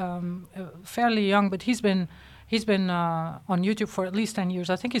Acid, fairly young, but he's been on YouTube for at least 10 years.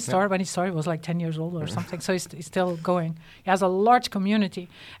 I think when he started, he was like 10 years old or something. So he's still going. He has a large community,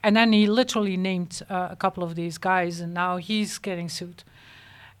 and then he literally named a couple of these guys, and now he's getting sued.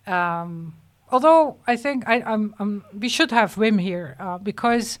 Although I think we should have Wim here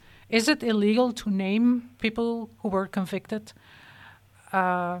because is it illegal to name people who were convicted?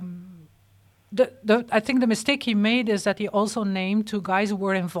 I think the mistake he made is that he also named two guys who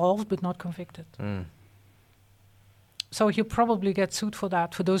were involved but not convicted. So he'll probably get sued for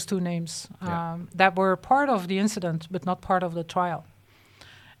that, for those two names that were part of the incident but not part of the trial.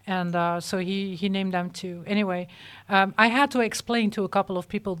 And so he named them too. Anyway, I had to explain to a couple of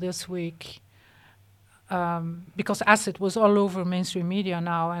people this week because Acid was all over mainstream media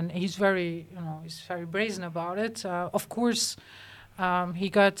now, and he's very brazen about it. Of course,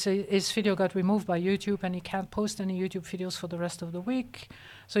 his video got removed by YouTube, and he can't post any YouTube videos for the rest of the week.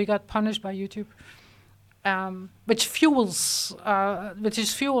 So he got punished by YouTube, which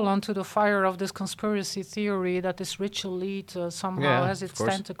is fuel onto the fire of this conspiracy theory that this rich elite somehow has its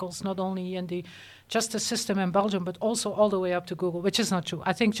tentacles not only in the justice system in Belgium, but also all the way up to Google, which is not true.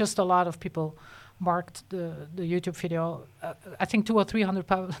 I think just a lot of people marked the YouTube video. I think 200,000 or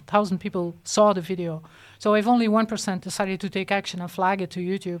 300,000 people saw the video. So if only 1% decided to take action and flag it to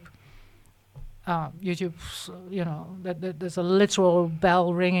YouTube, there's a literal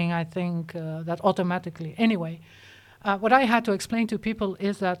bell ringing, I think, that automatically. Anyway, what I had to explain to people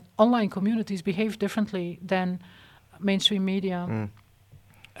is that online communities behave differently than mainstream media.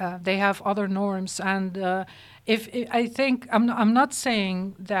 They have other norms, and I think I'm not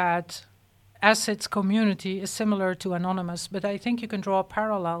saying that Acid's community is similar to Anonymous, but I think you can draw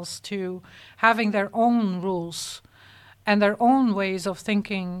parallels to having their own rules and their own ways of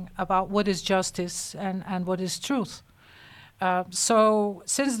thinking about what is justice and what is truth. So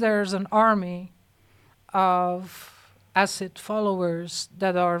since there's an army of Acid followers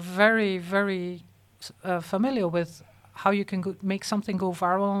that are very, very familiar with how you can make something go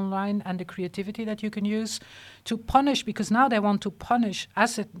viral online and the creativity that you can use to punish, because now they want to punish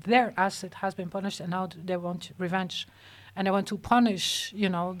Acid. Their Acid has been punished, and now they want revenge. And they want to punish,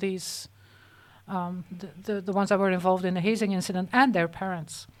 these, the ones that were involved in the hazing incident and their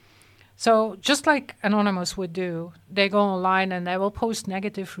parents. So just like Anonymous would do, they go online and they will post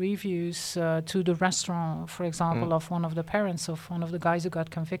negative reviews to the restaurant, for example, of one of the parents of one of the guys who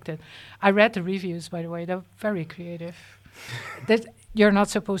got convicted. I read the reviews, by the way. They're very creative. You're not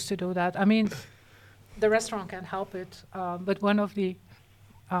supposed to do that. I mean, the restaurant can't help it, but one of the...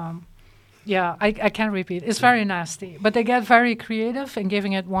 I can't repeat. It's very nasty. But they get very creative in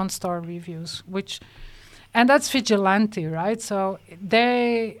giving it 1-star reviews, and that's vigilante, right? So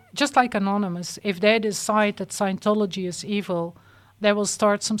they, just like Anonymous, if they decide that Scientology is evil, they will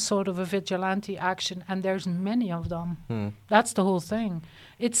start some sort of a vigilante action, and there's many of them. That's the whole thing.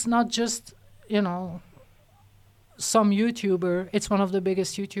 It's not just, some YouTuber. It's one of the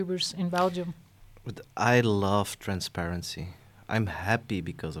biggest YouTubers in Belgium. But I love transparency. I'm happy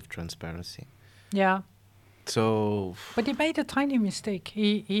because of transparency. Yeah. So. But he made a tiny mistake.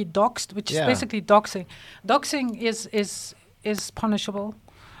 He doxed, which is Yeah. basically doxing. Doxing is punishable.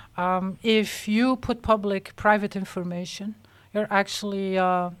 If you put public private information, you're actually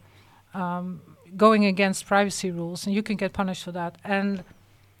going against privacy rules, and you can get punished for that. And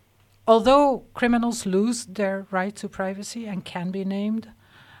although criminals lose their right to privacy and can be named,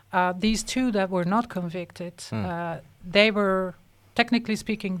 these two that were not convicted, they were, technically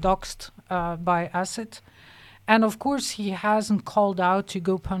speaking, doxed by Acid. And of course, he hasn't called out to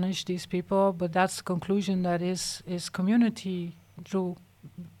go punish these people, but that's the conclusion that his community drew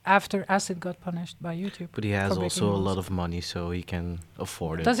after Acid got punished by YouTube. But he has also a lot of money, so he can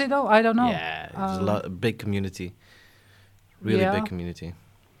afford it. Does he though? I don't know. Yeah, there's a big community. Really big community.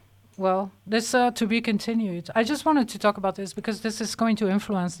 Well, this to be continued. I just wanted to talk about this because this is going to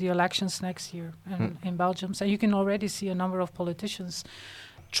influence the elections next year in Belgium. So you can already see a number of politicians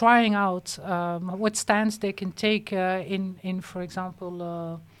trying out what stance they can take in for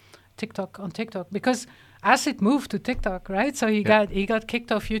example, TikTok, because Acid moved to TikTok, right? So he got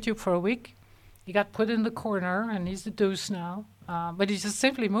kicked off YouTube for a week. He got put in the corner, and he's the deuce now. But he just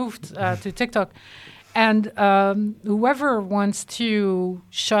simply moved to TikTok. And whoever wants to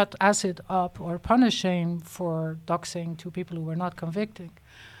shut Acid up or punish him for doxing to people who were not convicted,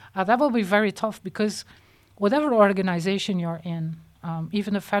 that will be very tough, because whatever organization you're in,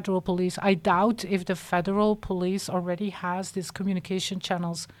 even the federal police, I doubt if the federal police already has these communication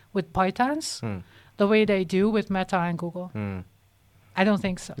channels with ByteDance the way they do with Meta and Google. I don't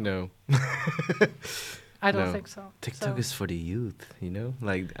think so. No. I don't think so. TikTok is for the youth, you know?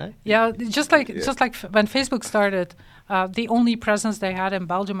 Just like when Facebook started, the only presence they had in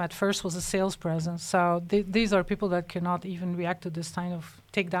Belgium at first was a sales presence. So these are people that cannot even react to this kind of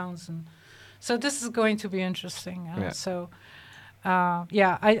takedowns. And so this is going to be interesting. It's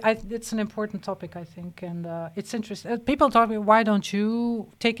an important topic, I think, and it's interesting. People talk about, why don't you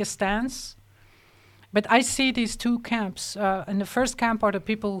take a stance? But I see these two camps. In the first camp are the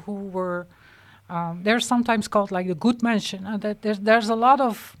people who were, they're sometimes called like the good mention. That there's a lot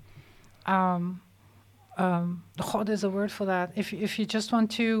of, what is the word for that? If you just want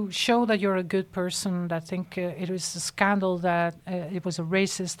to show that you're a good person, that think it was a scandal, that it was a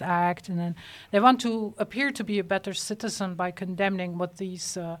racist act, and then they want to appear to be a better citizen by condemning what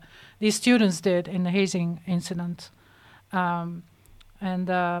these students did in the hazing incident. And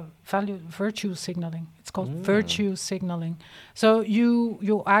virtue signaling. It's called virtue signaling. So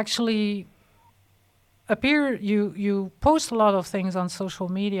you actually appear, you post a lot of things on social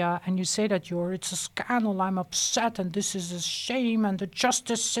media, and you say that it's a scandal, I'm upset, and this is a shame, and the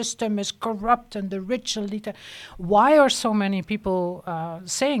justice system is corrupt, and the rich elite. Why are so many people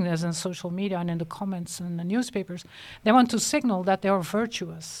saying this in social media and in the comments and the newspapers? They want to signal that they are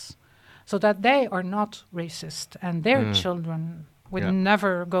virtuous, so that they are not racist, and their children would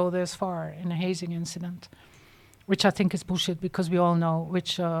never go this far in a hazing incident, which I think is bullshit, because we all know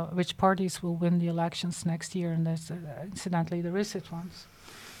which parties will win the elections next year, and that's incidentally the racist ones.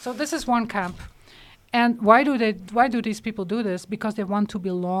 So this is one camp. And why do these people do this? Because they want to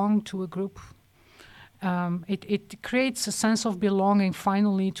belong to a group. It creates a sense of belonging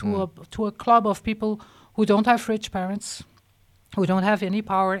finally to a club of people who don't have rich parents, who don't have any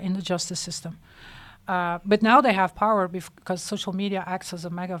power in the justice system. But now they have power because social media acts as a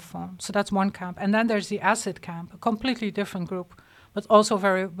megaphone. So that's one camp. And then there's the Acid camp, a completely different group, but also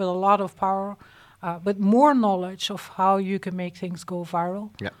with a lot of power, but more knowledge of how you can make things go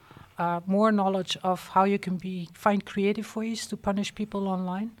viral. More knowledge of how you can find creative ways to punish people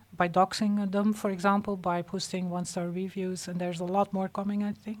online by doxing them, for example, by posting one-star reviews. And there's a lot more coming,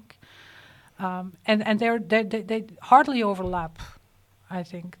 I think. And they hardly overlap, I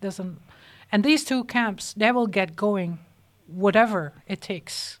think. And these two camps, they will get going whatever it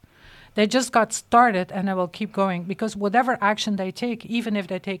takes. They just got started, and they will keep going, because whatever action they take, even if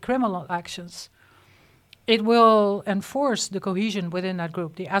they take criminal actions, it will enforce the cohesion within that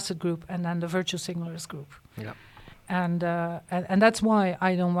group, the Acid group, and then the virtue signalers group. And that's why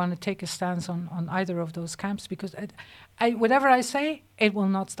I don't want to take a stance on either of those camps, because whatever I say, it will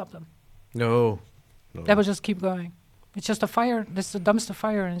not stop them. No. They will just keep going. It's just a fire. This is a dumpster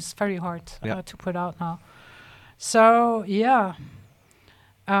fire, and it's very hard to put out now. So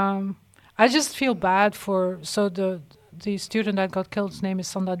I just feel bad for the student that got killed. His name is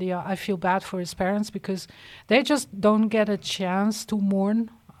Sandadia. I feel bad for his parents, because they just don't get a chance to mourn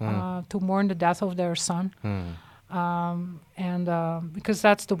the death of their son. Because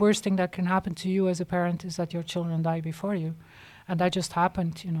that's the worst thing that can happen to you as a parent, is that your children die before you. And that just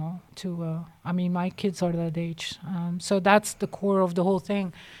happened, I mean, my kids are that age. So that's the core of the whole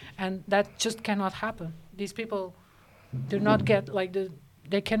thing. And that just cannot happen. These people do not get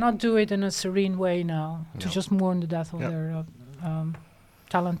they cannot do it in a serene way now to just mourn the death of their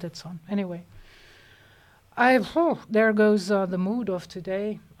talented son. Anyway, there goes the mood of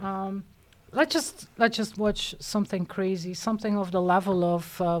today. Let's just watch something crazy, something of the level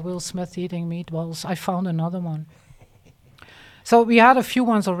of Will Smith eating meatballs. I found another one. So we had a few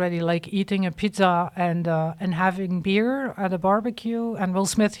ones already, like eating a pizza and having beer at a barbecue, and Will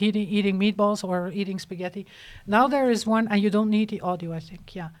Smith eating meatballs or eating spaghetti. Now there is one, and you don't need the audio, I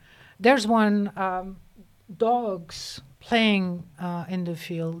think. Yeah, there's one. Dogs playing in the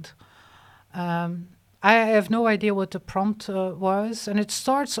field. I have no idea what the prompt was, and it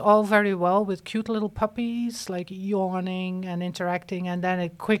starts all very well with cute little puppies like yawning and interacting, and then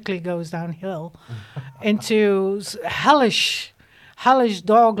it quickly goes downhill into hellish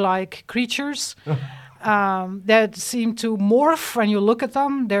dog-like creatures that seem to morph when you look at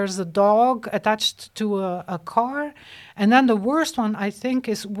them. There's a dog attached to a car, and then the worst one, I think,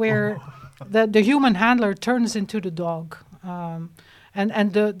 is where the human handler turns into the dog, and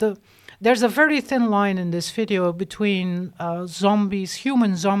there's a very thin line in this video between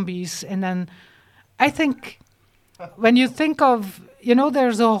human zombies, and then I think when you think of,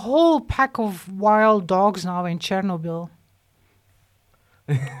 there's a whole pack of wild dogs now in Chernobyl.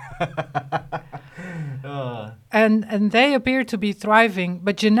 And they appear to be thriving,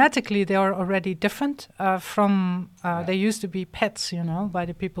 but genetically they are already different from they used to be pets, by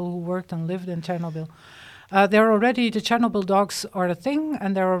the people who worked and lived in Chernobyl. The Chernobyl dogs are a thing,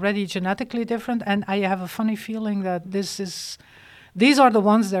 and they're already genetically different. And I have a funny feeling that these are the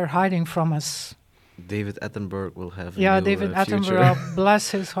ones they're hiding from us. David Attenborough will have David Attenborough,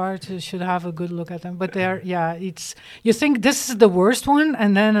 bless his heart, should have a good look at them. But you think this is the worst one,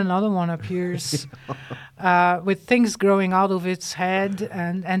 and then another one appears with things growing out of its head,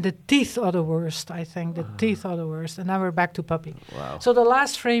 and the teeth are the worst. I think the teeth are the worst, and now we're back to puppy. Wow. So the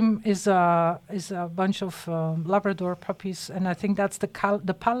last frame is a bunch of Labrador puppies, and I think that's the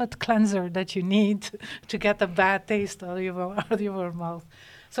palate cleanser that you need to get the bad taste out of your mouth.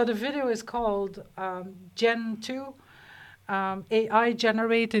 So the video is called Gen 2,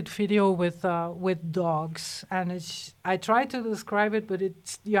 AI-generated video with dogs, and I tried to describe it, but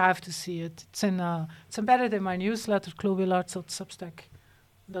you have to see it. It's embedded in my newsletter,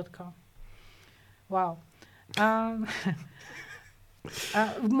 chloelarts@substack.com. Wow,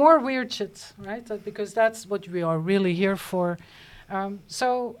 more weird shit, right? Because that's what we are really here for. I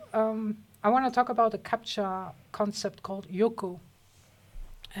want to talk about a CAPTCHA concept called Yoko.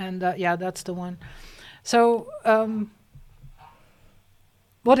 And that's the one. So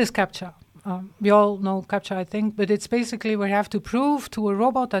what is CAPTCHA? We all know CAPTCHA, I think, but it's basically we have to prove to a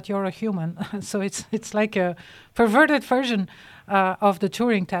robot that you're a human. So it's like a perverted version of the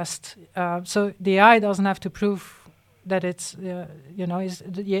Turing test. So the AI doesn't have to prove that it's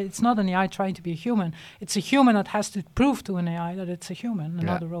not an AI trying to be a human. It's a human that has to prove to an AI that it's a human, and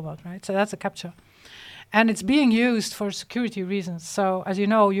not a robot, right? So that's a CAPTCHA. And it's being used for security reasons. So as you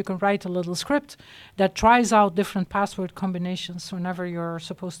know, you can write a little script that tries out different password combinations whenever you're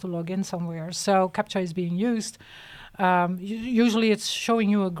supposed to log in somewhere. So CAPTCHA is being used. Usually it's showing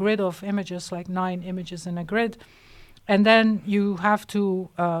you a grid of images, like 9 images in a grid. And then you have to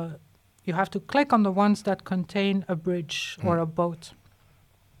click on the ones that contain a bridge or a boat.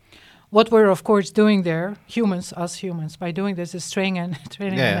 What we're, of course, doing there, us humans, by doing this is training an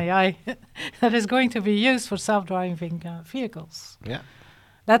AI that is going to be used for self-driving vehicles. Yeah.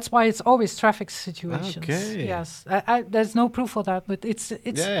 That's why it's always traffic situations. Okay. Yes. There's no proof for that, but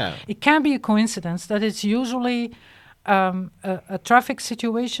it can be a coincidence that it's usually a traffic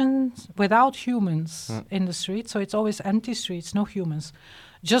situation without humans in the street. So it's always empty streets, no humans.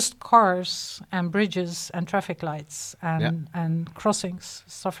 Just cars and bridges and traffic lights and crossings,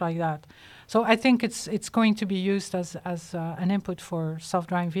 stuff like that. So I think it's going to be used as an input for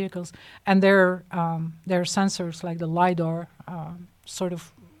self-driving vehicles, and their sensors like the LiDAR,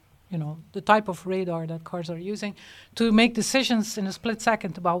 the type of radar that cars are using to make decisions in a split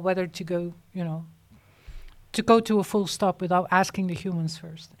second about whether to go to a full stop without asking the humans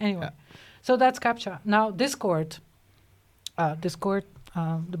first. Anyway, so that's CAPTCHA. Now Discord.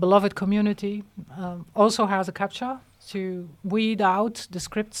 The beloved community also has a CAPTCHA to weed out the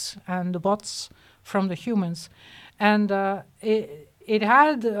scripts and the bots from the humans, and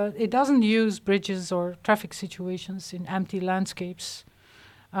it doesn't use bridges or traffic situations in empty landscapes.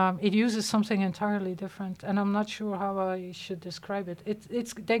 It uses something entirely different, and I'm not sure how I should describe it.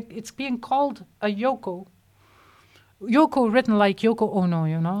 It's being called a Yoko. Yoko, written like Yoko Ono,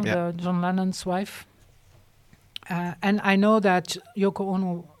 you know, Yeah. the John Lennon's wife. And I know that Yoko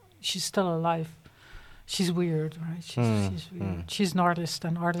Ono, she's still alive. She's weird, right? She's weird. She's an artist,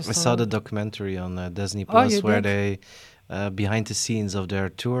 I saw the documentary on Disney Oh, Plus you where did? they behind the scenes of their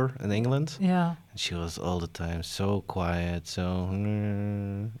tour in England. Yeah. And she was all the time so quiet, so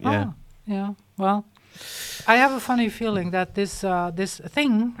yeah. Oh, yeah. Well, I have a funny feeling that this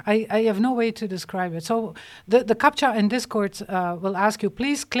thing, I have no way to describe it. So the CAPTCHA in Discord will ask you,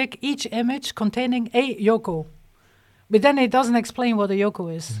 please click each image containing a Yoko. But then it doesn't explain what a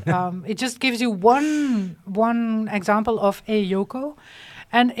Yoko is. It just gives you one example of a Yoko.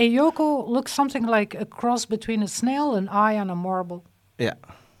 And a Yoko looks something like a cross between a snail, an eye, and a marble. Yeah.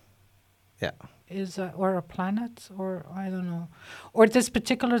 Yeah. Or a planet, or I don't know. Or this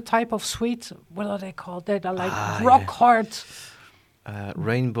particular type of sweet, what are they called? They're like rock hard.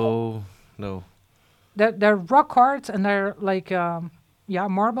 Rainbow, no. They're rock hard, and they're like,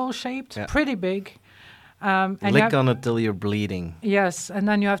 marble shaped, pretty big. And lick on it till you're bleeding. Yes, and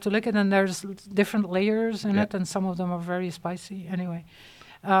then you have to lick it, and there's different layers in it, and some of them are very spicy. Anyway,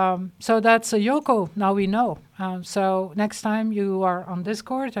 so that's a Yoko. Now we know. So next time you are on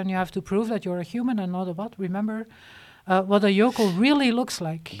Discord and you have to prove that you're a human and not a bot, remember what a Yoko really looks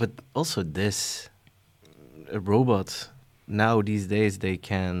like. But also a robot, now these days they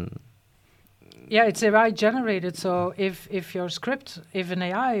can... Yeah, it's AI generated. So if your script, if an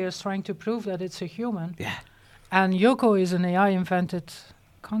AI is trying to prove that it's a human, and Yoko is an AI invented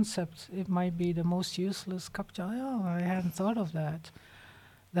concept, it might be the most useless CAPTCHA. Oh, I hadn't thought of that.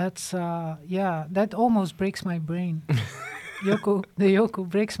 That's that almost breaks my brain. The Yoko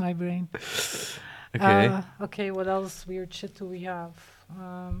breaks my brain. Okay. Okay, what else weird shit do we have?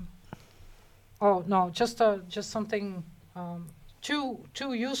 Just something. Two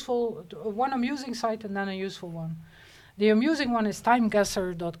useful, one amusing site and then a useful one. The amusing one is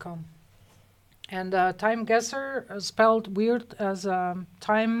timeguesser.com. And timeguesser spelled weird as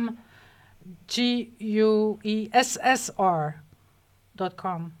time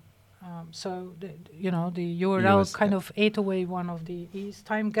GUESSR.com. So the URL US, kind of ate away one of the E's,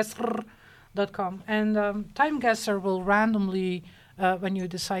 timeguesser.com. And timeguesser will randomly, when you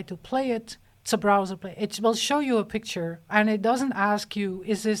decide to play it, it's a browser play. It will show you a picture, and it doesn't ask you,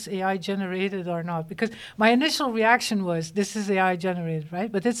 is this AI generated or not? Because my initial reaction was, this is AI generated,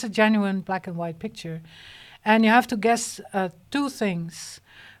 right? But it's a genuine black and white picture. And you have to guess two things.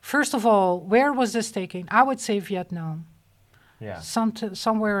 First of all, where was this taken? I would say Vietnam. Yeah.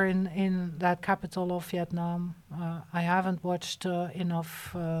 Somewhere in that capital of Vietnam. I haven't watched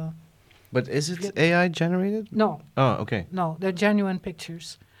enough. But is it AI generated? No. Oh, okay. No, they're genuine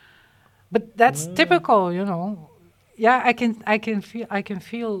pictures. But that's typical, you know. Yeah, I can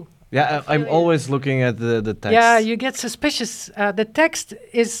feel. Yeah, I'm always looking at the text. Yeah, you get suspicious. The text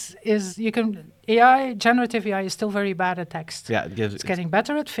is generative AI is still very bad at text. Yeah, it's getting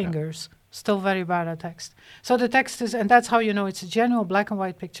better at fingers. Still very bad at text. So the text is, and that's how you know it's a genuine black and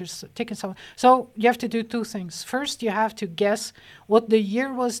white pictures taken. So you have to do two things. First, you have to guess what the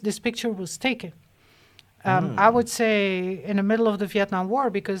year was this picture was taken. I would say in the middle of the Vietnam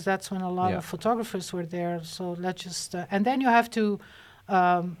War, because that's when a lot of photographers were there. So let's just, and then you have to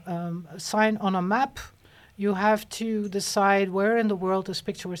sign on a map. You have to decide where in the world this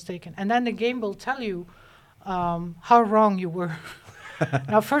picture was taken. And then the game will tell you how wrong you were.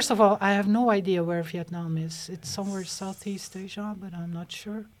 Now, first of all, I have no idea where Vietnam is. It's somewhere Southeast Asia, but I'm not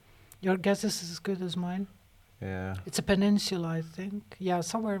sure. Your guess is as good as mine. Yeah. It's a peninsula, I think. Yeah,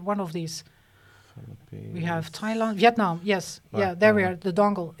 somewhere, one of these. We have Thailand, Vietnam. Yes, there we are. The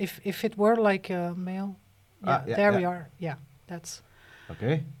dongle. If it were like a male, we are. Yeah, that's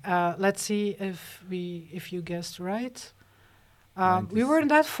okay. Let's see if you guessed right. We weren't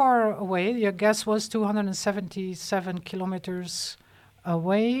that far away. Your guess was 277 kilometers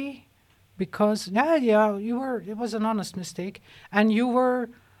away, because you were. It was an honest mistake, and you were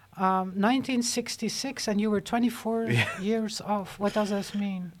 1966, and you were 24 years off. What does this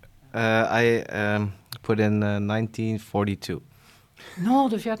mean? I put in 1942. No,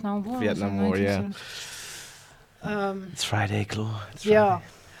 the Vietnam War. Vietnam War, yeah. It's Friday, Chloe. Yeah,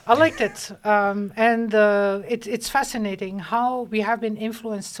 I liked it. And it's fascinating how we have been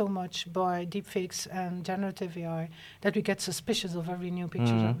influenced so much by deepfakes and generative AI that we get suspicious of every new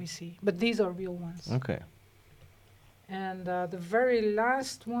picture that we see. But these are real ones. Okay. And the very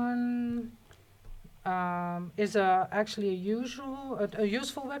last one is actually a useful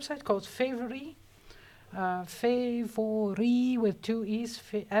website called Favori. Favori with two E's,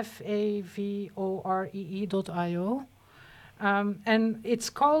 FAVOREE.io. And it's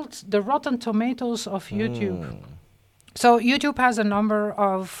called the Rotten Tomatoes of YouTube. So YouTube has a number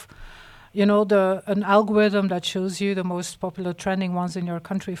of, an algorithm that shows you the most popular trending ones in your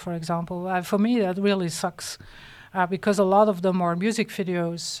country, for example. For me, that really sucks because a lot of them are music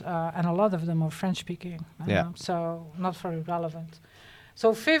videos and a lot of them are French-speaking. So not very relevant.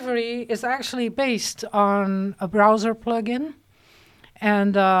 So Fivery is actually based on a browser plugin,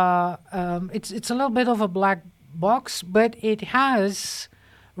 and it's a little bit of a black box, but it has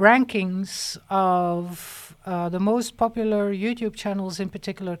rankings of the most popular YouTube channels in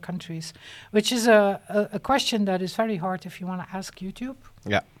particular countries, which is a question that is very hard if you want to ask YouTube.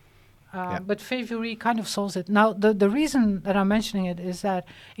 Yeah. But Fivery kind of solves it. Now, the reason that I'm mentioning it is that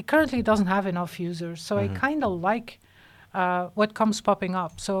it currently doesn't have enough users, so I kind of like what comes popping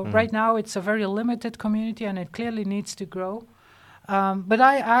up. So right now it's a very limited community and it clearly needs to grow. But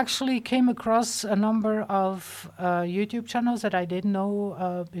I actually came across a number of YouTube channels that I didn't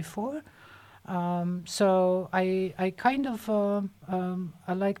know before. So I kind of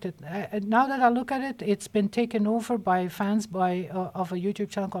I liked it. Now that I look at it, it's been taken over by fans of a YouTube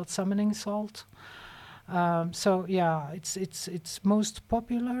channel called Summoning Salt. So yeah, it's most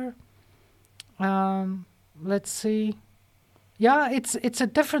popular. Let's see. Yeah, it's a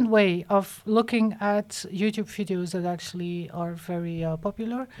different way of looking at YouTube videos that actually are very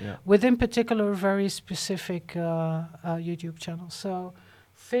popular, with in particular very specific YouTube channels. So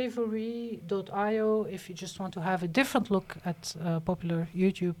Fivery.io if you just want to have a different look at popular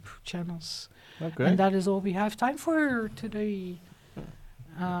YouTube channels. Okay. And that is all we have time for today.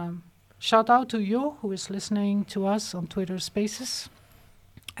 Shout out to Yo, who is listening to us on Twitter Spaces.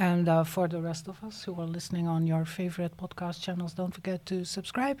 And for the rest of us who are listening on your favorite podcast channels, don't forget to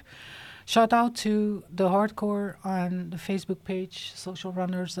subscribe. Shout out to the Hardcore on the Facebook page,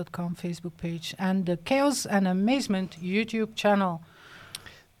 socialrunners.com Facebook page, and the Chaos and Amazement YouTube channel.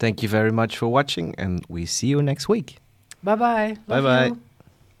 Thank you very much for watching, and we see you next week. Bye-bye. Bye-bye.